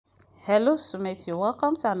Hello Sumeti,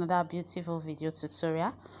 welcome to another beautiful video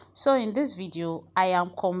tutorial. So in this video I am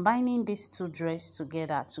combining these two dresses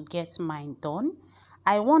together to get mine done.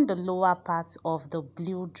 I want the lower part of the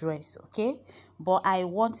blue dress, okay, but I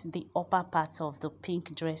want the upper part of the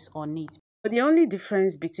pink dress on it. But the only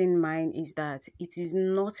difference between mine is that it is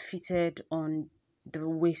not fitted on the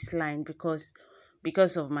waistline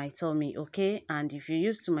because of my tummy, okay. And if you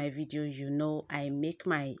used to my video, you know I make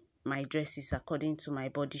my dresses according to my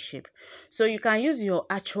body shape. So you can use your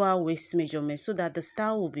actual waist measurement so that the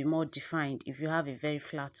style will be more defined if you have a very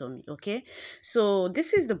flat tummy, okay. So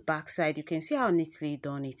this is the back side. You can see how neatly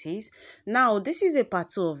done it is. Now this is a part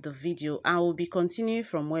 2 of the video and we'll be continuing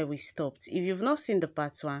from where we stopped. If you've not seen the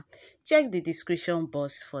part 1, check the description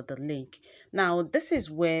box for the link. Now this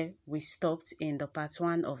is where we stopped in the part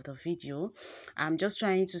 1 of the video. I'm just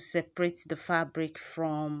trying to separate the fabric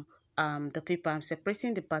from the paper. I'm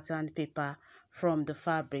separating the pattern paper from the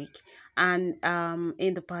fabric. And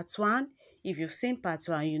in the part 1, if you've seen part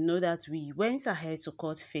 1, you know that we went ahead to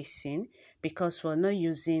cut facing because we're not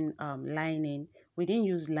using lining. We didn't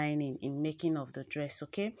use lining in making of the dress,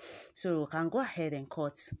 okay. So we can go ahead and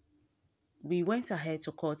cut. We went ahead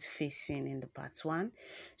to cut facing in the part 1.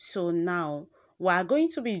 So now we are going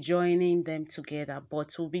to be joining them together,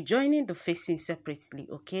 but we'll be joining the facing separately,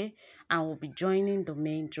 okay, and we'll be joining the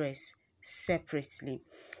main dress separately.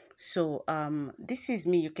 So this is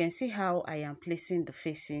me. You can see how I am placing the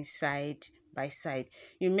facing side by side.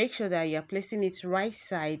 You make sure that you are placing it right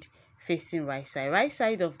side facing right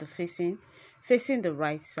side of the facing the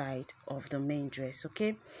right side of the main dress,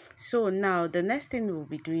 okay. So now the next thing we'll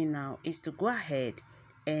be doing now is to go ahead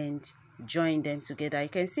and join them together. You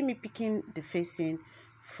can see me picking the facing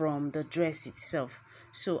from the dress itself.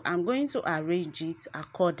 So I'm going to arrange it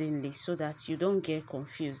accordingly so that you don't get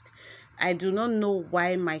confused. I do not know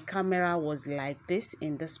why my camera was like this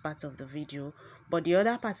in this part of the video, but the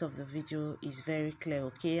other part of the video is very clear,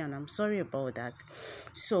 okay, and I'm sorry about that.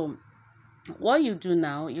 So what you do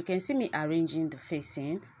now, you can see me arranging the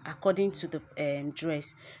facing according to the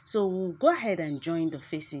dress. So we'll go ahead and join the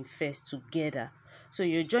facing first together. So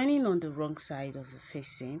you're joining on the wrong side of the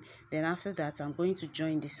facing. Then after that, I'm going to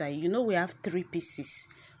join this side. You know we have 3 pieces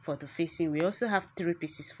for the facing. We also have 3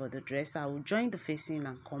 pieces for the dress. I will join the facing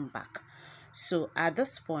and come back. So at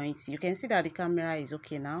this point, you can see that the camera is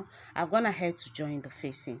okay now. I've gone ahead to join the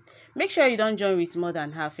facing. Make sure you don't join with more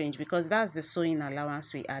than ½ inch because that's the sewing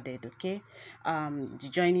allowance we added, okay, the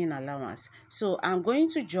joining allowance. So I'm going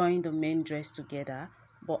to join the main dress together,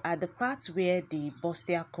 but at the part where the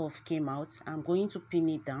bustier curve came out, I'm going to pin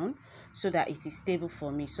it down so that it is stable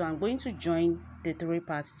for me. So I'm going to join the 3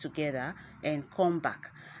 parts together and come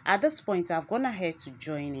back. At this point, I've gone ahead to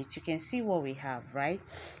join it. You can see what we have, right?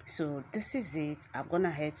 So this is it. I've gone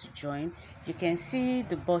ahead to join. You can see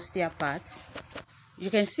the bustier parts. You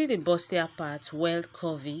can see the bustier part well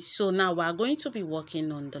curvy. So now we are going to be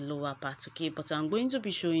working on the lower part, okay, but I'm going to be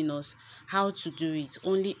showing us how to do it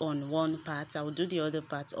only on one part. I will do the other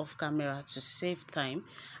part off camera to save time.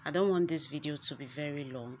 I don't want this video to be very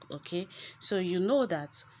long, okay. So you know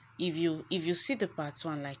that if you see the part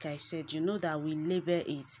 1, like I said, you know that we label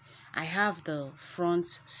it. I have the front,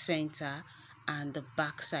 center, and the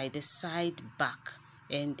back side, the side, back,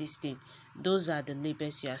 and this thing. Those are the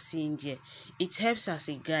labels you are seeing there. It helps as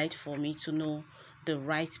a guide for me to know the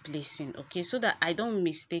right placing, okay, so that I don't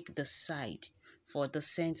mistake the side for the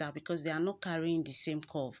center because they are not carrying the same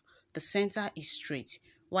curve. The center is straight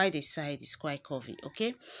while the side is quite curvy,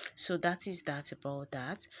 okay. So that is that about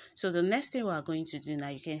that. So the next thing we are going to do now,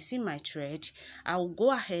 you can see my thread. I will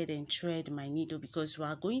go ahead and thread my needle because we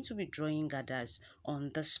are going to be drawing gathers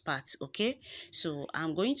on this part, okay. So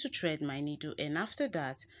I'm going to thread my needle and after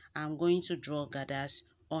that I'm going to draw gathers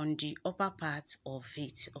on the upper part of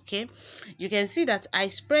it, okay. You can see that I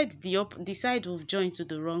spread the side we've joined to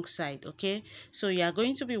the wrong side, okay. So you are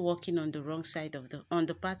going to be working on the wrong side of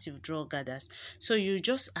the part you've drawn gathers. So you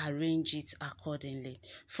just arrange it accordingly.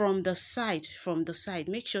 From the side,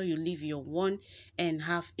 make sure you leave your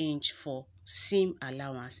 1½ inch for seam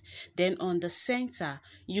allowance. Then on the center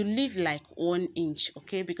you leave like 1 inch,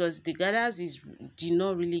 okay, because the gathers did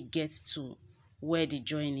not really get to where the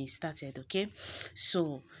joining started, okay.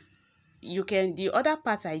 So you can, the other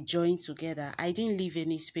part I joined together, I didn't leave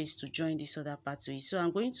any space to join this other part to it. So I'm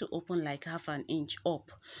going to open like ½ inch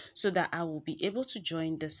up so that I will be able to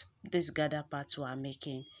join this gather part we are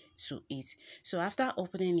making to it. So after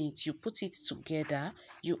opening it, you put it together,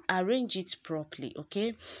 you arrange it properly,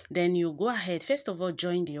 okay? Then you go ahead, first of all,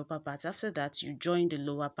 join the upper part. After that, you join the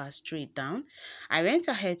lower part straight down. I went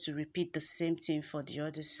ahead to repeat the same thing for the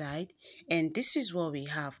other side, and this is what we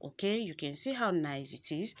have, okay? You can see how nice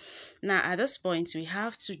it is. Now at this point, we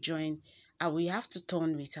have to join, we have to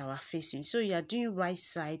turn with our facing. So you are doing right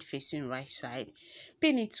side facing right side,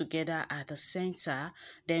 pin it together at the center,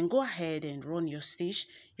 then go ahead and run your stitch.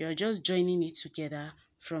 You're just joining it together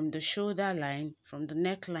from the shoulder line, from the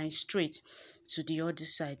neckline straight to the other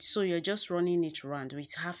side. So you're just running it around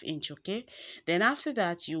with 1/2 inch, okay? Then after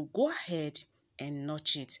that, you go ahead and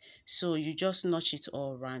notch it. So you just notch it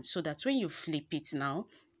all around so that when you flip it now,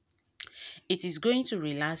 it is going to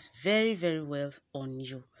relax very, very well on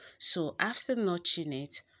you. So after notching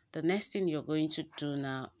it, the next thing you're going to do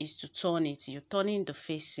now is to turn it. You're turning the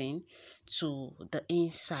facing to the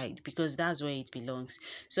inside because that's where it belongs.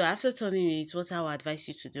 So after turning it, what I would advise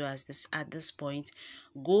you to do at this point,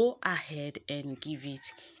 go ahead and give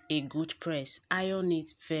it a good press. Iron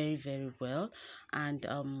it very, very well. And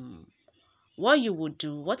what you would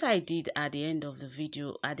do, what I did at the end of the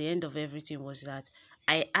video, at the end of everything, was that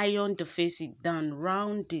I ironed the facing down,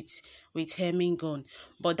 round it with hemming gun.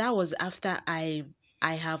 But that was after I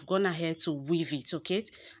have gone ahead to weave it, okay?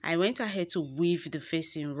 I went ahead to weave the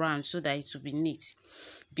facing round so that it will be neat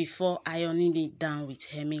before ironing it down with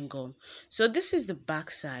hemming gun. So this is the back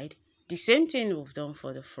side. The same thing we've done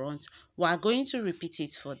for the front. We are going to repeat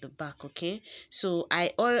it for the back, okay? So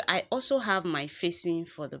I also have my facing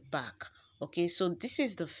for the back. Okay, so this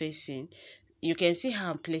is the facing. You can see how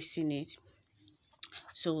I'm placing it.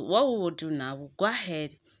 So what we will do now, we'll go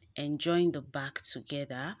ahead and join the back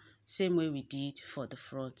together, same way we did for the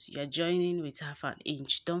front. You're joining with 1/2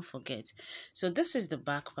 inch, don't forget. So this is the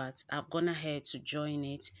back part. I've gone ahead to join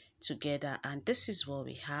it together, and this is what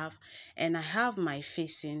we have. And I have my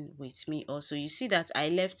facing with me also. You see that I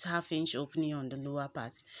left 1/2 inch opening on the lower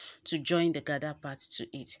part to join the gather part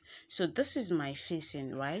to it. So this is my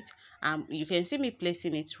facing, right? You can see me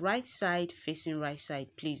placing it right side facing right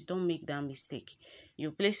side. Please don't make that mistake.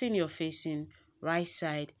 You're placing your facing right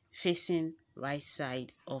side facing right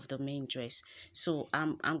side of the main dress. So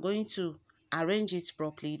I'm going to arrange it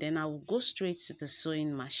properly, then I will go straight to the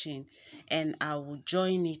sewing machine and I will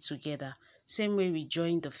join it together, same way we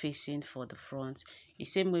join the facing for the front, the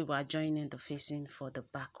same way we are joining the facing for the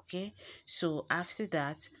back, okay? So after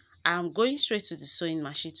that, I'm going straight to the sewing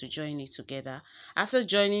machine to join it together. After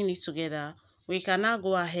joining it together, we can now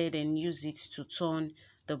go ahead and use it to turn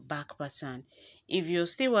the back pattern. If you're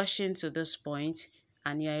still watching to this point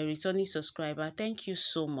and you're a returning subscriber, thank you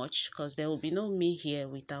so much, because there will be no me here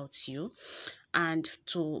without you. And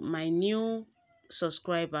to my new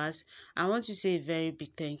subscribers, I want to say a very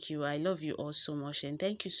big thank you. I love you all so much, and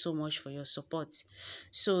thank you so much for your support.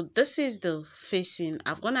 So this is the facing.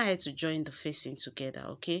 I've gone ahead to join the facing together,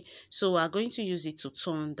 okay? So we're going to use it to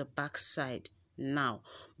turn the back side now.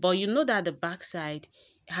 But you know that the back side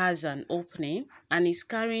has an opening and is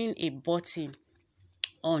carrying a button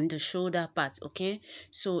on the shoulder part, okay?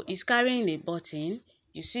 So it's carrying a button.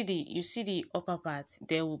 You see the upper part,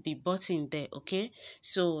 there will be button there, okay?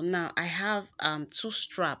 So now I have 2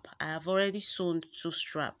 strap. I have already sewn 2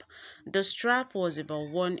 strap. The strap was about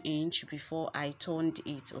 1 inch before I turned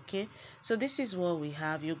it, okay? So this is what we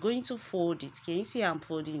have. You're going to fold it. Can you see I'm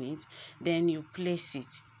folding it? Then you place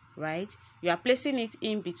it, right? You are placing it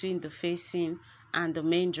in between the facing and the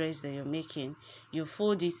main dress that you're making. You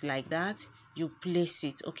fold it like that, you place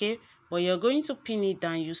it, okay? But you're going to pin it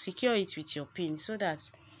down. You secure it with your pin so that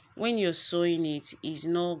when you're sewing it, it's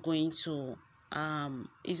not going to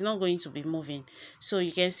be moving. So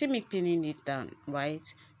you can see me pinning it down, right?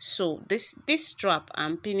 So this strap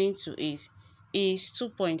I'm pinning to it is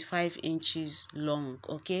 2.5 inches long,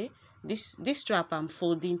 okay? This strap I'm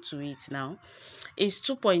folding to it now is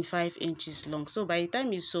 2.5 inches long. So by the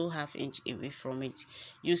time you sew 1/2 inch away from it,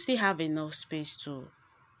 you still have enough space to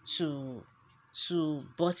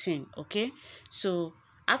button, okay? So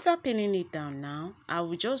after pinning it down now, I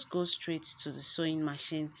will just go straight to the sewing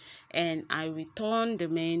machine and I will turn the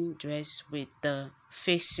main dress with the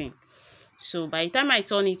facing. So by the time I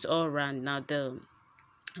turn it all around now, the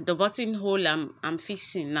buttonhole I'm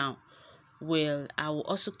fixing now, I will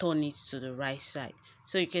also turn it to the right side.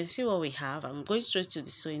 So you can see what we have. I'm going straight to the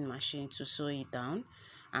sewing machine to sew it down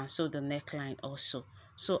and sew the neckline also.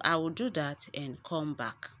 So I will do that and come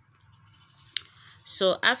back.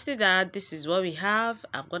 So after that, this is what we have.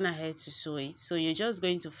 I've gone ahead to sew it. So you're just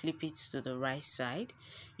going to flip it to the right side.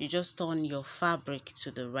 You just turn your fabric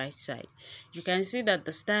to the right side. You can see that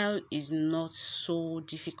the style is not so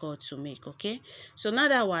difficult to make, okay? So now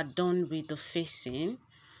that we're done with the facing,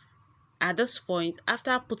 at this point,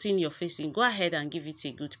 after putting your facing, go ahead and give it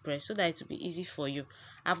a good press so that it will be easy for you.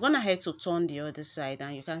 I've gone ahead to turn the other side,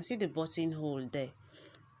 and you can see the buttonhole there.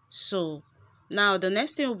 So now the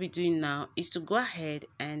next thing we'll be doing now is to go ahead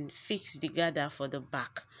and fix the gather for the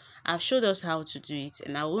back. I've showed us how to do it,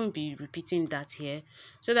 and I won't be repeating that here,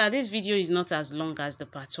 so that this video is not as long as the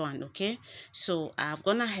part one, okay? So I've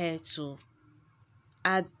gone ahead to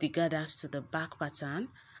add the gathers to the back pattern,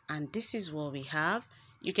 and this is what we have.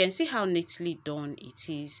 You can see how neatly done it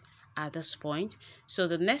is at this point. So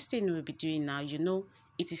the next thing we'll be doing now, you know,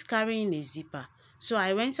 it is carrying a zipper. So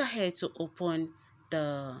I went ahead to open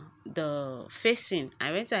the facing.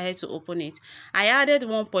 I went ahead to open it. I added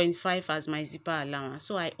 1.5 as my zipper allowance,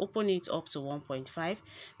 so I open it up to 1.5.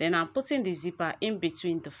 Then I'm putting the zipper in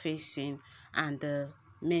between the facing and the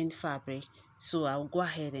main fabric. So I'll go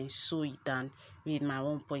ahead and sew it down with my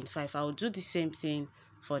 1.5. I'll do the same thing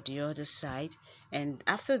for the other side, and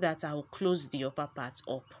after that I will close the upper part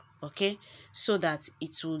up, okay, so that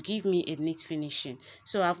it will give me a neat finishing.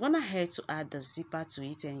 So I've gone ahead to add the zipper to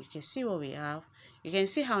it, and you can see what we have. You can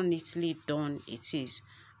see how neatly done it is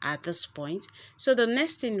at this point. So the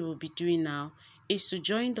next thing we'll be doing now is to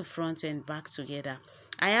join the front and back together.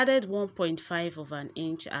 I added 1.5 of an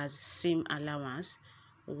inch as seam allowance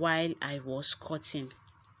while I was cutting.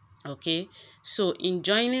 Okay, so in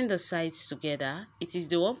joining the sides together, it is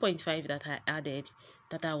the 1.5 that I added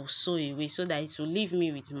that I will sew away, so that it will leave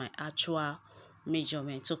me with my actual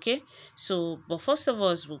measurement. Okay, so but first of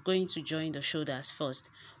all, we're going to join the shoulders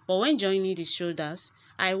first. But when joining the shoulders,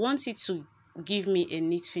 I want it to give me a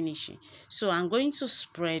neat finishing, so I'm going to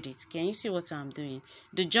spread it. Can you see what I'm doing?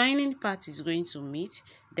 The joining part is going to meet,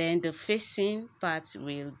 then the facing part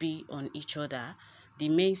will be on each other. The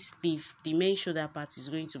main sleeve, the main shoulder part is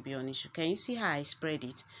going to be on issue. Can you see how I spread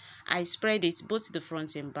it? I spread it both the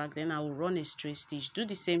front and back. Then I will run a straight stitch, do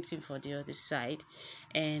the same thing for the other side,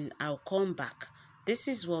 and I'll come back. This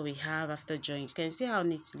is what we have after joining. You can see how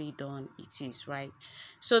neatly done it is, right?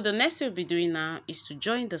 So the next thing we'll be doing now is to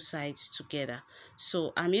join the sides together.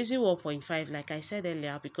 So I'm using 1.5 like I said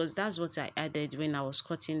earlier, because that's what I added when I was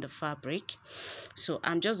cutting the fabric. So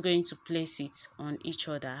I'm just going to place it on each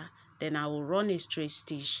other. Then I will run a straight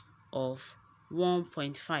stitch of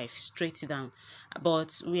 1.5 straight down,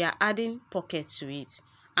 but we are adding pocket to it.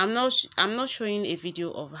 I'm not showing a video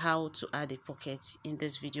of how to add a pocket in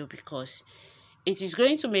this video, because it is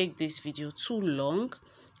going to make this video too long.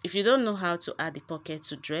 If you don't know how to add a pocket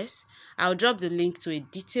to dress, I'll drop the link to a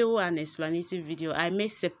detailed and explanatory video I made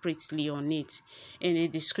separately on it in the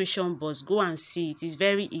description box. Go and see it. It's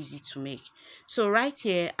very easy to make. So right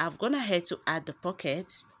here, I've gone ahead to add the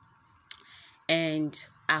pockets, and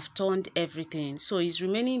I've turned everything. So it's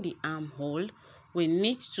remaining the armhole. We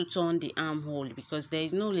need to turn the armhole because there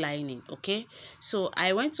is no lining, okay? So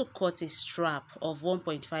I went to cut a strap of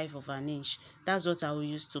 1.5 of an inch. That's what I will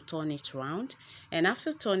use to turn it round. And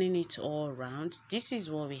after turning it all around, this is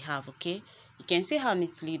what we have, okay? You can see how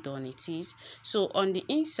neatly done it is. So on the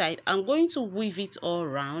inside, I'm going to weave it all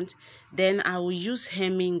around. Then I will use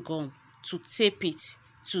hemming gum to tape it,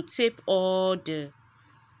 to tape all the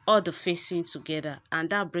facing together, and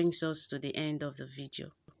that brings us to the end of the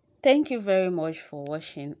video. Thank you very much for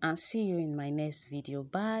watching, and see you in my next video.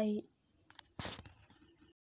 Bye.